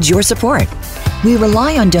Friends needs your support. We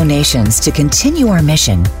rely on donations to continue our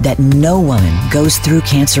mission that no woman goes through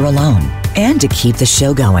cancer alone, and to keep the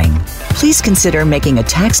show going. Please consider making a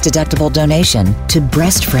tax-deductible donation to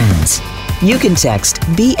Breast Friends. You can text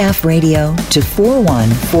BF Radio to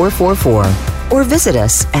 41444 or visit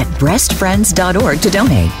us at breastfriends.org to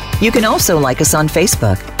donate. You can also like us on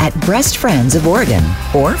Facebook at Breast Friends of Oregon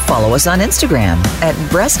or follow us on Instagram at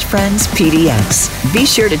Breast Friends PDX. Be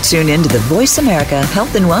sure to tune in to the Voice America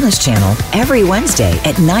Health and Wellness channel every Wednesday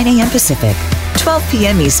at 9 a.m. Pacific, 12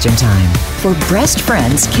 p.m. Eastern Time for Breast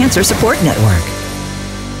Friends Cancer Support Network.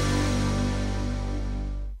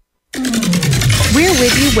 We're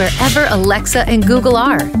with you wherever Alexa and Google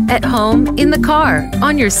are, at home, in the car,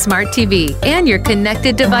 on your smart TV, and your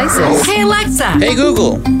connected devices. Hey, Alexa. Hey,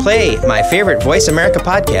 Google. Play my favorite Voice America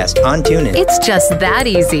podcast on TuneIn. It's just that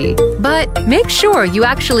easy. But make sure you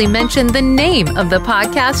actually mention the name of the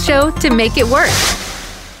podcast show to make it work.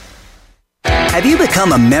 Have you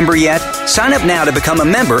become a member yet? Sign up now to become a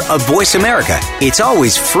member of Voice America. It's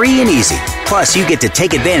always free and easy. Plus, you get to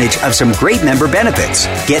take advantage of some great member benefits.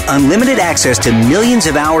 Get unlimited access to millions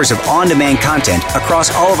of hours of on-demand content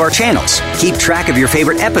across all of our channels. Keep track of your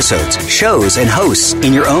favorite episodes, shows, and hosts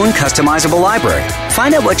in your own customizable library.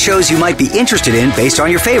 Find out what shows you might be interested in based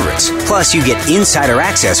on your favorites. Plus, you get insider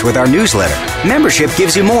access with our newsletter. Membership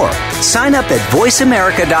gives you more. Sign up at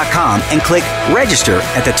voiceamerica.com and click register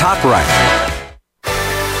at the top right.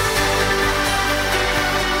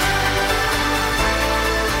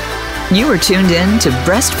 You are tuned in to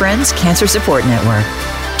Breast Friends Cancer Support Network.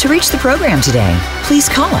 To reach the program today, please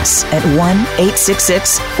call us at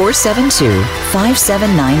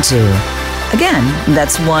 1-866-472-5792. Again,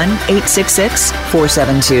 that's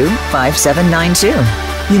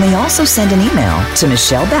 1-866-472-5792. You may also send an email to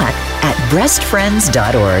Michelle Beck at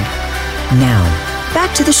breastfriends.org. Now,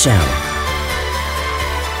 back to the show.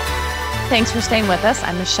 Thanks for staying with us.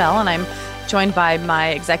 I'm Michelle, and I'm joined by my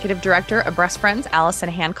executive director of Breast Friends, Allison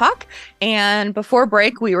Hancock. And before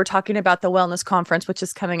break, we were talking about the wellness conference, which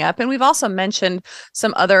is coming up. And we've also mentioned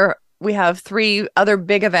we have 3 other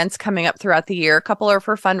big events coming up throughout the year. A couple are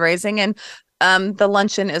for fundraising, and the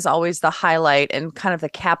luncheon is always the highlight and kind of the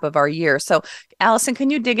cap of our year. So Allison, can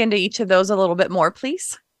you dig into each of those a little bit more,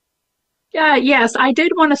 please? Yes, I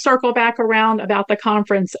did want to circle back around about the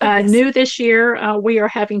conference. Yes. New this year, we are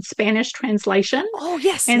having Spanish translation. Oh,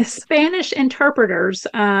 yes. And Spanish interpreters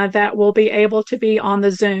that will be able to be on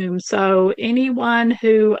the Zoom. So anyone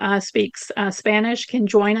who speaks Spanish can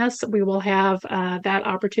join us. We will have that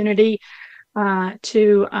opportunity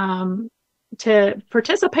to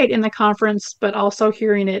participate in the conference, but also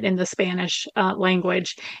hearing it in the Spanish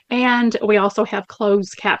language. And we also have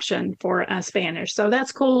closed caption for Spanish. So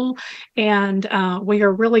that's cool. And we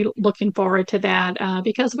are really looking forward to that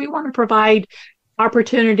because we want to provide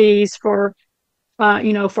opportunities for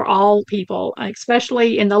all people,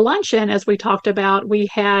 especially in the luncheon. As we talked about, we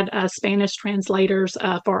had Spanish translators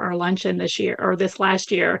for our luncheon this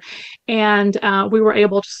last year. And we were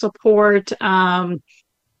able to support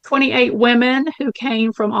 28 women who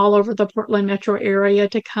came from all over the Portland metro area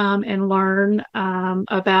to come and learn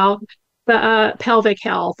about the pelvic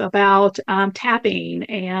health, about tapping,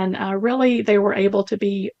 and really they were able to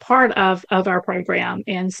be part of our program.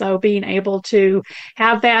 And so being able to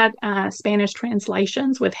have that Spanish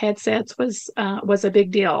translations with headsets was a big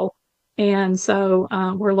deal. And so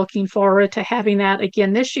we're looking forward to having that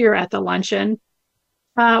again this year at the luncheon.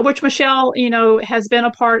 Which Michelle, has been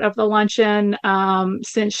a part of the luncheon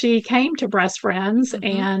since she came to Breast Friends. Mm-hmm.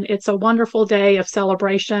 And it's a wonderful day of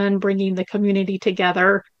celebration, bringing the community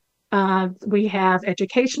together. We have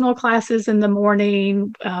educational classes in the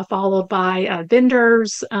morning, followed by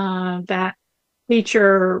vendors that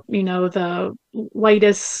feature, the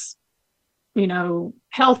latest,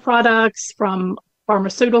 health products from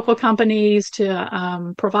pharmaceutical companies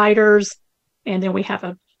to providers. And then we have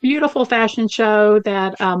a beautiful fashion show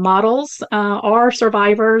that models or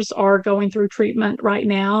survivors are going through treatment right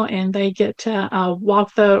now, and they get to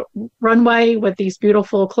walk the runway with these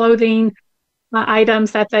beautiful clothing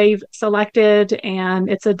items that they've selected. And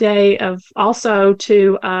it's a day of also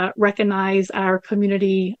to recognize our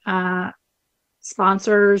community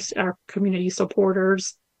sponsors, our community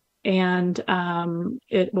supporters. And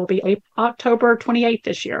it will be October 28th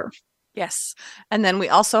this year. Yes. And then we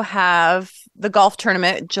also have the golf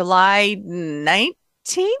tournament, July 19th,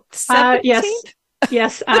 17th?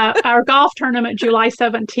 Yes. Our golf tournament, July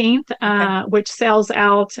 17th, which sells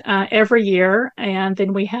out every year. And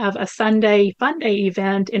then we have a Sunday Fun Day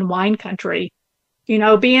event in Wine Country.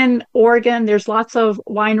 Being Oregon, there's lots of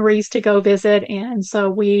wineries to go visit. And so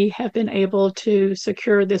we have been able to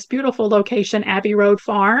secure this beautiful location, Abbey Road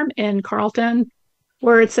Farm in Carlton,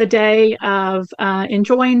 where it's a day of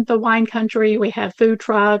enjoying the wine country. We have food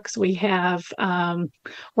trucks. We have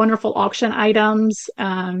wonderful auction items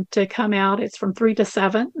to come out. It's from 3 to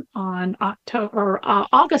 7 on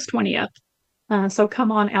August 20th. So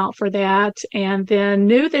come on out for that. And then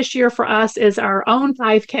new this year for us is our own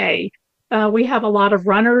 5K. We have a lot of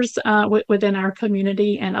runners within our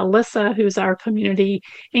community, and Alyssa, who's our community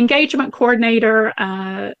engagement coordinator,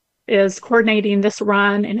 is coordinating this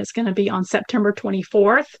run, and it's going to be on September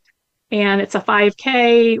 24th. And it's a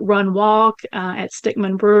 5K run walk at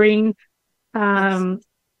Stickman Brewing.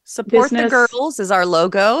 Support the business. Girls is our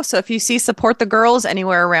logo. So if you see Support the Girls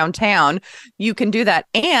anywhere around town, you can do that.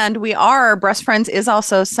 And Breast Friends is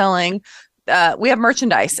also selling, we have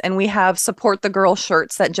merchandise, and we have Support the Girl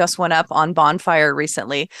shirts that just went up on Bonfire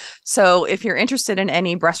recently. So if you're interested in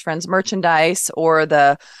any Breast Friends merchandise, or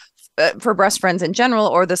the for Breast Friends in general,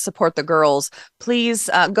 or the Support the Girls, please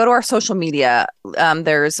go to our social media.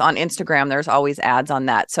 There's on Instagram, there's always ads on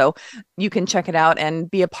that. So you can check it out and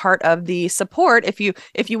be a part of the support. If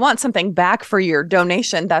you want something back for your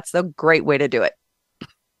donation, that's the great way to do it.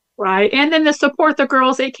 Right. And then the Support the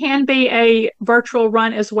Girls, it can be a virtual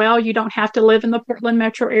run as well. You don't have to live in the Portland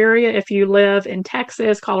metro area. If you live in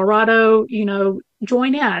Texas, Colorado,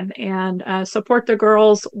 join in and support the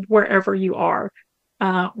girls wherever you are.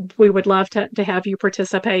 We would love to have you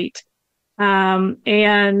participate. That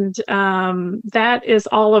is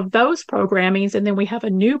all of those programmings. And then we have a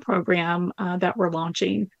new program that we're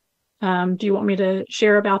launching. Do you want me to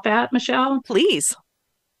share about that, Michelle? Please.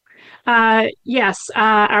 Yes.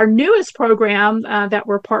 Our newest program that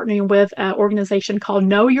we're partnering with an organization called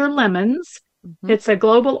Know Your Lemons. Mm-hmm. It's a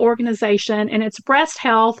global organization, and it's breast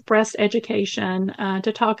health, breast education,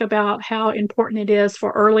 to talk about how important it is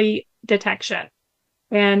for early detection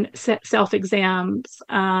and self-exams.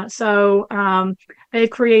 They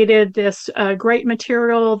created this great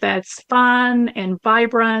material that's fun and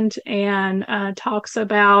vibrant, and talks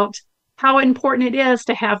about how important it is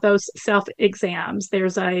to have those self-exams.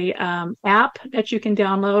 There's a app that you can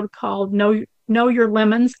download called Know Your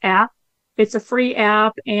Lemons app. It's a free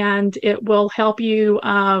app, and it will help you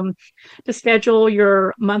to schedule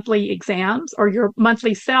your monthly exams or your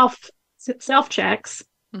monthly self checks.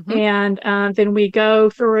 Mm-hmm. And then we go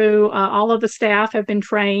through, all of the staff have been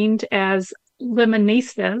trained as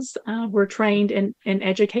Lemonistas. We're trained in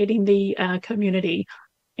educating the community.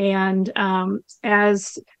 And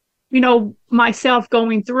as myself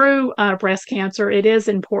going through breast cancer, it is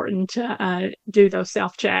important to do those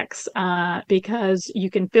self-checks because you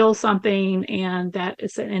can feel something, and that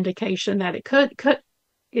is an indication that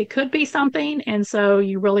it could be something. And so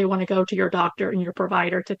you really want to go to your doctor and your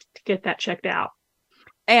provider to get that checked out.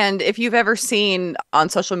 And if you've ever seen on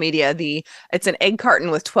social media, it's an egg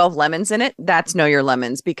carton with 12 lemons in it, that's Know Your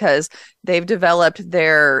Lemons, because they've developed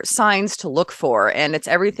their signs to look for. And it's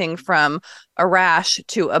everything from a rash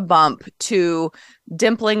to a bump to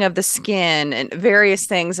dimpling of the skin and various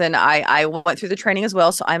things. And I went through the training as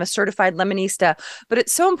well. So I'm a certified Lemonista. But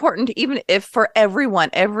it's so important, even if for everyone,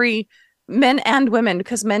 every men and women,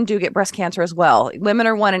 because men do get breast cancer as well. Women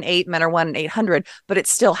are 1 in 8, men are 1 in 800, but it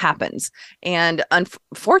still happens. And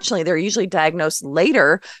unfortunately, they're usually diagnosed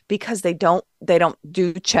later because they don't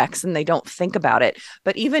do checks and they don't think about it.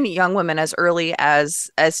 But even young women as early as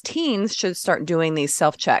teens should start doing these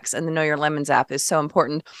self-checks. And the Know Your Lemons app is so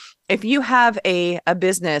important. If you have a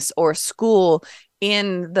business or school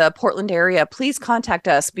in the Portland area, please contact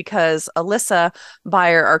us, because Alyssa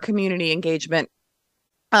Beyer, our community engagement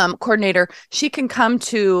coordinator, she can come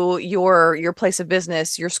to your place of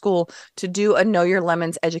business, your school, to do a Know Your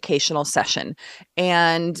Lemons educational session.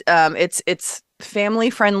 And it's family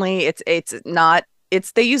friendly.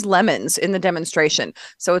 They use lemons in the demonstration.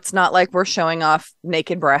 So it's not like we're showing off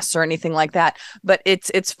naked breasts or anything like that, but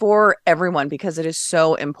it's for everyone because it is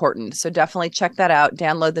so important. So definitely check that out.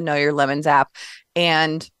 Download the Know Your Lemons app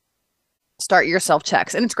and start your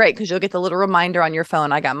self-checks. And it's great because you'll get the little reminder on your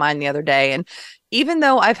phone. I got mine the other day. And even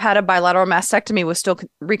though I've had a bilateral mastectomy with still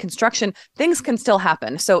reconstruction, things can still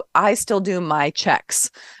happen. So I still do my checks.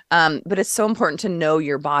 But it's so important to know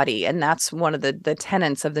your body. And that's one of the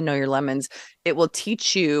tenets of the Know Your Lemons. It will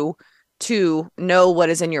teach you to know what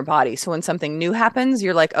is in your body. So when something new happens,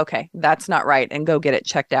 you're like, okay, that's not right, and go get it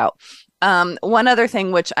checked out. One other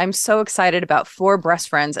thing, which I'm so excited about for Breast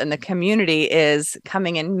Friends and the community, is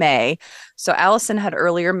coming in May. So Allison had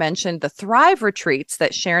earlier mentioned the Thrive retreats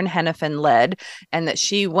that Sharon Hennepin led, and that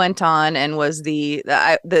she went on and was the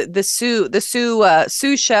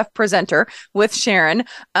sous chef presenter with Sharon.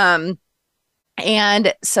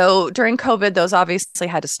 And so during COVID, those obviously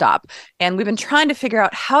had to stop. And we've been trying to figure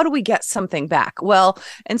out, how do we get something back? Well,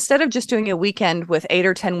 instead of just doing a weekend with 8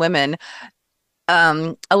 or 10 women,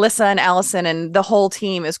 Alyssa and Allison and the whole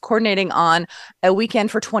team is coordinating on a weekend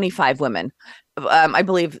for 25 women. I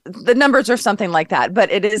believe the numbers are something like that, but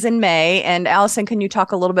it is in May. And Allison, can you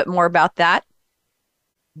talk a little bit more about that?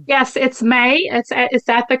 Yes, it's May. It's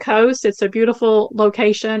at the coast. It's a beautiful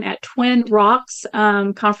location at Twin Rocks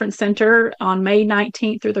Conference Center on May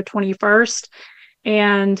 19th through the 21st.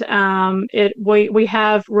 And we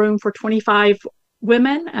have room for 25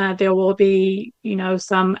 women. There will be,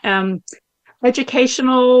 some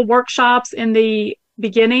educational workshops in the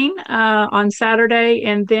beginning on Saturday,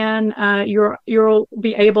 and then you'll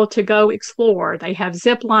be able to go explore. They have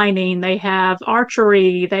zip lining, they have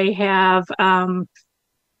archery, they have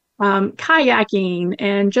kayaking,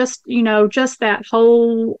 and just that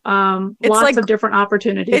whole lots of different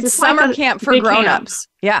opportunities. It's summer like camp for grown-ups.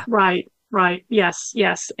 Yeah. Right.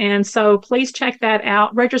 Yes. And so please check that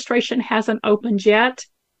out. Registration hasn't opened yet,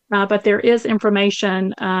 but there is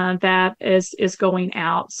information that is going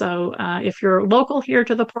out. So if you're local here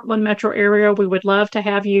to the Portland metro area, we would love to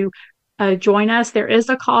have you join us. There is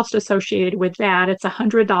a cost associated with that. It's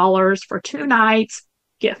 $100 for 2 nights,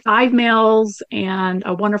 get 5 meals, and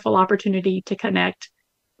a wonderful opportunity to connect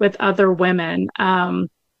with other women. I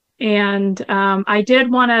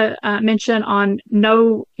did want to mention on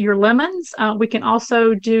Know Your Lemons. We can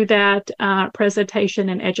also do that presentation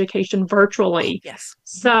and education virtually. Yes.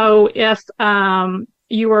 So if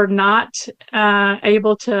you are not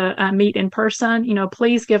able to meet in person,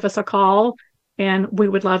 please give us a call, and we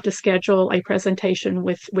would love to schedule a presentation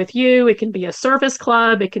with you. It can be a service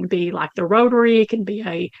club. It can be like the Rotary. It can be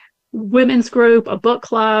a women's group, a book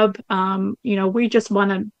club. We just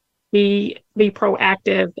want to be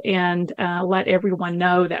proactive and let everyone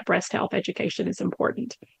know that breast health education is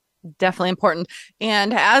important. Definitely important.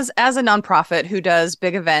 And as a nonprofit who does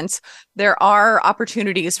big events, there are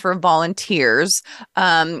opportunities for volunteers.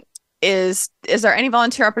 Is there any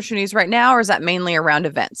volunteer opportunities right now, or is that mainly around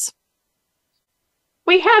events?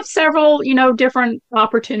 We have several, different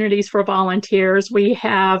opportunities for volunteers. We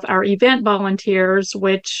have our event volunteers,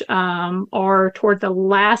 which are toward the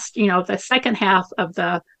last, the second half of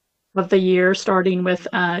the year, starting with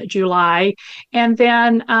July. And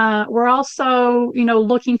then we're also,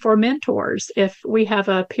 looking for mentors if we have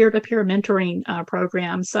a peer-to-peer mentoring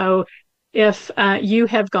program. So if you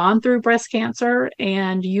have gone through breast cancer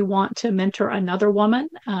and you want to mentor another woman,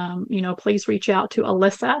 please reach out to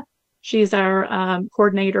Alyssa. She's our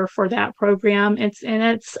coordinator for that program.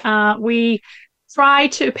 We try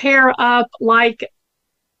to pair up like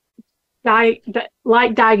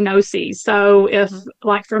diagnoses. So if,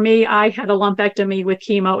 like for me, I had a lumpectomy with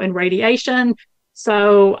chemo and radiation.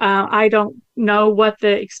 So I don't know what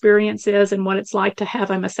the experience is and what it's like to have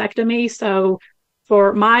a mastectomy. So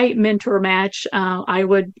for my mentor match, I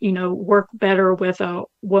would, work better with a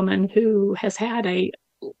woman who has had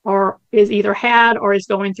or is either had or is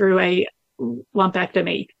going through a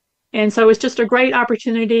lumpectomy. And so it's just a great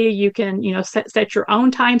opportunity. You can, set your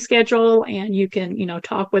own time schedule, and you can,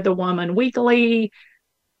 talk with a woman weekly,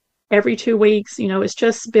 every 2 weeks. It's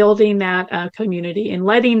just building that community and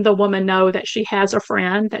letting the woman know that she has a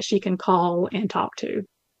friend that she can call and talk to.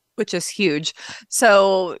 Which is huge.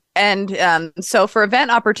 So for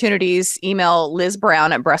event opportunities, email Liz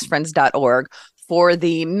Brown at breastfriends.org. For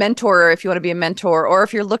the mentor, if you want to be a mentor, or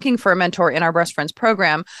if you're looking for a mentor in our Breast Friends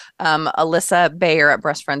program, Alyssa Bayer at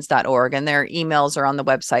breastfriends.org, and their emails are on the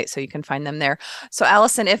website, so you can find them there. So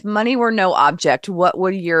Allison, if money were no object, what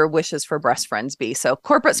would your wishes for Breast Friends be? So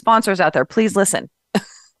corporate sponsors out there, please listen.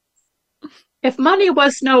 If money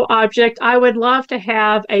was no object, I would love to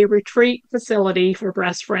have a retreat facility for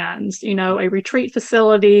Breast Friends, a retreat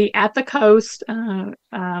facility at the coast,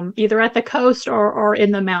 either at the coast or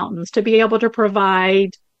in the mountains, to be able to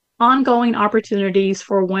provide ongoing opportunities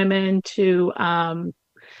for women to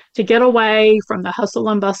get away from the hustle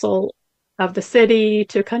and bustle of the city,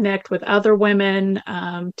 to connect with other women,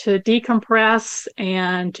 to decompress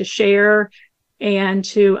and to share, and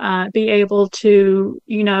to be able to,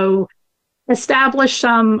 establish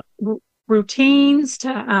some routines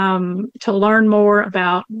to learn more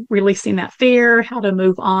about releasing that fear, how to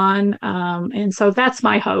move on. And so that's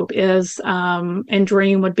my hope and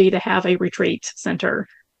dream would be to have a retreat center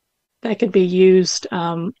that could be used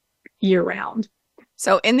year round.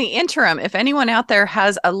 So in the interim, if anyone out there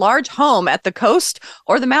has a large home at the coast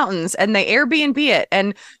or the mountains and they Airbnb it,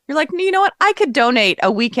 and you're like, you know what, I could donate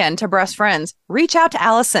a weekend to Breast Friends, reach out to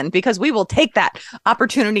Allison, because we will take that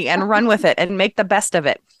opportunity and run with it and make the best of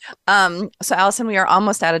it. So Allison, we are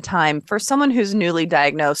almost out of time. For someone who's newly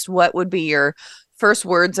diagnosed, what would be your first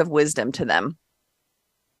words of wisdom to them?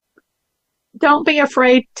 Don't be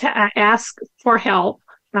afraid to ask for help.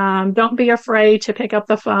 Don't be afraid to pick up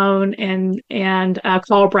the phone and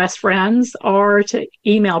call Breast Friends, or to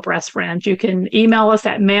email Breast Friends. You can email us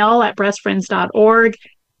at mail@breastfriends.org.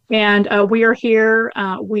 And we are here.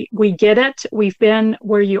 We get it. We've been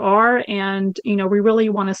where you are, and we really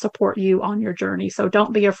want to support you on your journey. So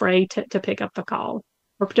don't be afraid to pick up the call,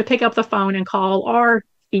 or to pick up the phone and call, or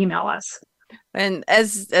email us. And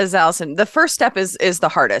as Allison, the first step is the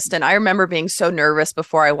hardest. And I remember being so nervous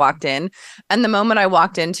before I walked in. And the moment I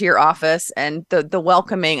walked into your office and the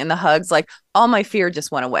welcoming and the hugs, like all my fear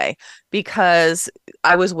just went away because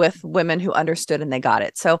I was with women who understood and they got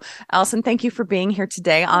it. So Allison, thank you for being here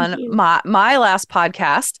today on my last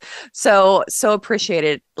podcast. So appreciate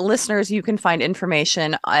it. Listeners, you can find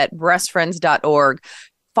information at breastfriends.org.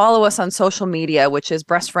 Follow us on social media, which is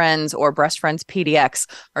Breast Friends or Breast Friends PDX.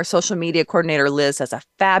 Our social media coordinator, Liz, does a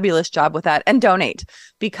fabulous job with that. And donate,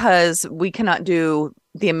 because we cannot do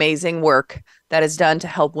the amazing work that is done to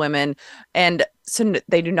help women. And so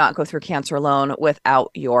they do not go through cancer alone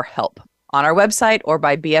without your help. On our website or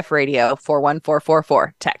by BF Radio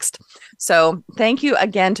 41444 text. So thank you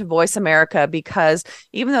again to Voice America, because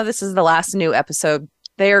even though this is the last new episode,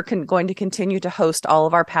 they are going to continue to host all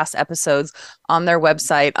of our past episodes on their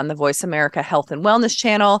website, on the Voice America Health and Wellness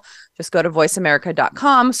channel. Just go to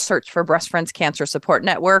voiceamerica.com, search for Breast Friends Cancer Support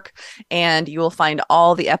Network, and you will find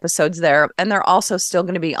all the episodes there. And they're also still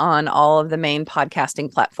going to be on all of the main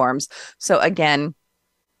podcasting platforms. So again,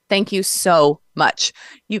 thank you so much.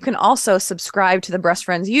 You can also subscribe to the Breast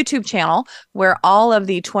Friends YouTube channel, where all of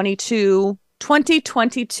the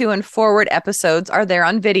 2022 and forward episodes are there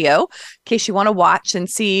on video, in case you want to watch and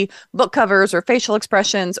see book covers or facial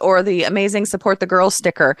expressions or the amazing Support the Girls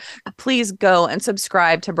sticker. Please go and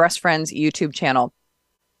subscribe to Breast Friends YouTube channel.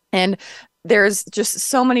 And there's just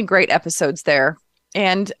so many great episodes there.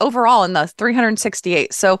 And overall in the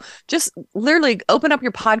 368. So just literally open up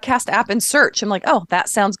your podcast app and search. I'm like, oh, that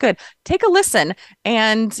sounds good. Take a listen.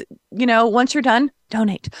 And, once you're done,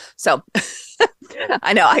 donate. So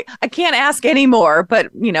I know I can't ask anymore, but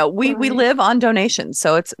we live on donations.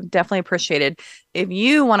 So it's definitely appreciated. If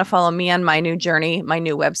you want to follow me on my new journey, my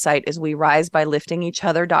new website is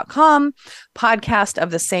werisebyliftingeachother.com, podcast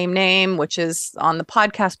of the same name, which is on the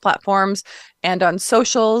podcast platforms and on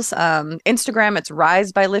socials. Instagram, it's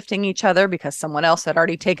Rise by Lifting Each Other, because someone else had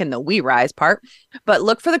already taken the We Rise part. But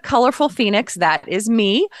look for the colorful phoenix. That is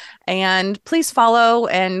me. And please follow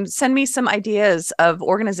and send me some ideas of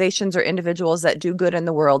organizations or individuals that do good in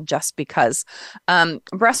the world, just because.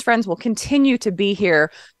 Breast Friends will continue to be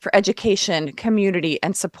here for education, community,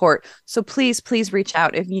 and support. So please reach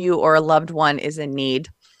out if you or a loved one is in need.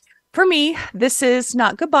 For me, this is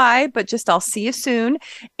not goodbye, but just I'll see you soon.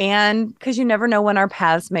 And because you never know when our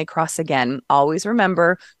paths may cross again, always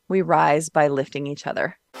remember, we rise by lifting each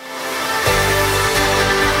other.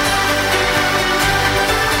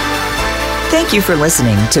 Thank you for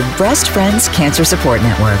listening to Breast Friends Cancer Support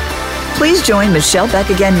Network. Please join Michelle Beck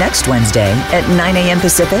again next Wednesday at 9 a.m.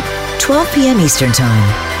 Pacific, 12 p.m. Eastern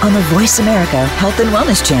Time on the Voice America Health and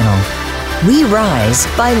Wellness Channel. We rise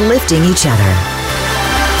by lifting each other.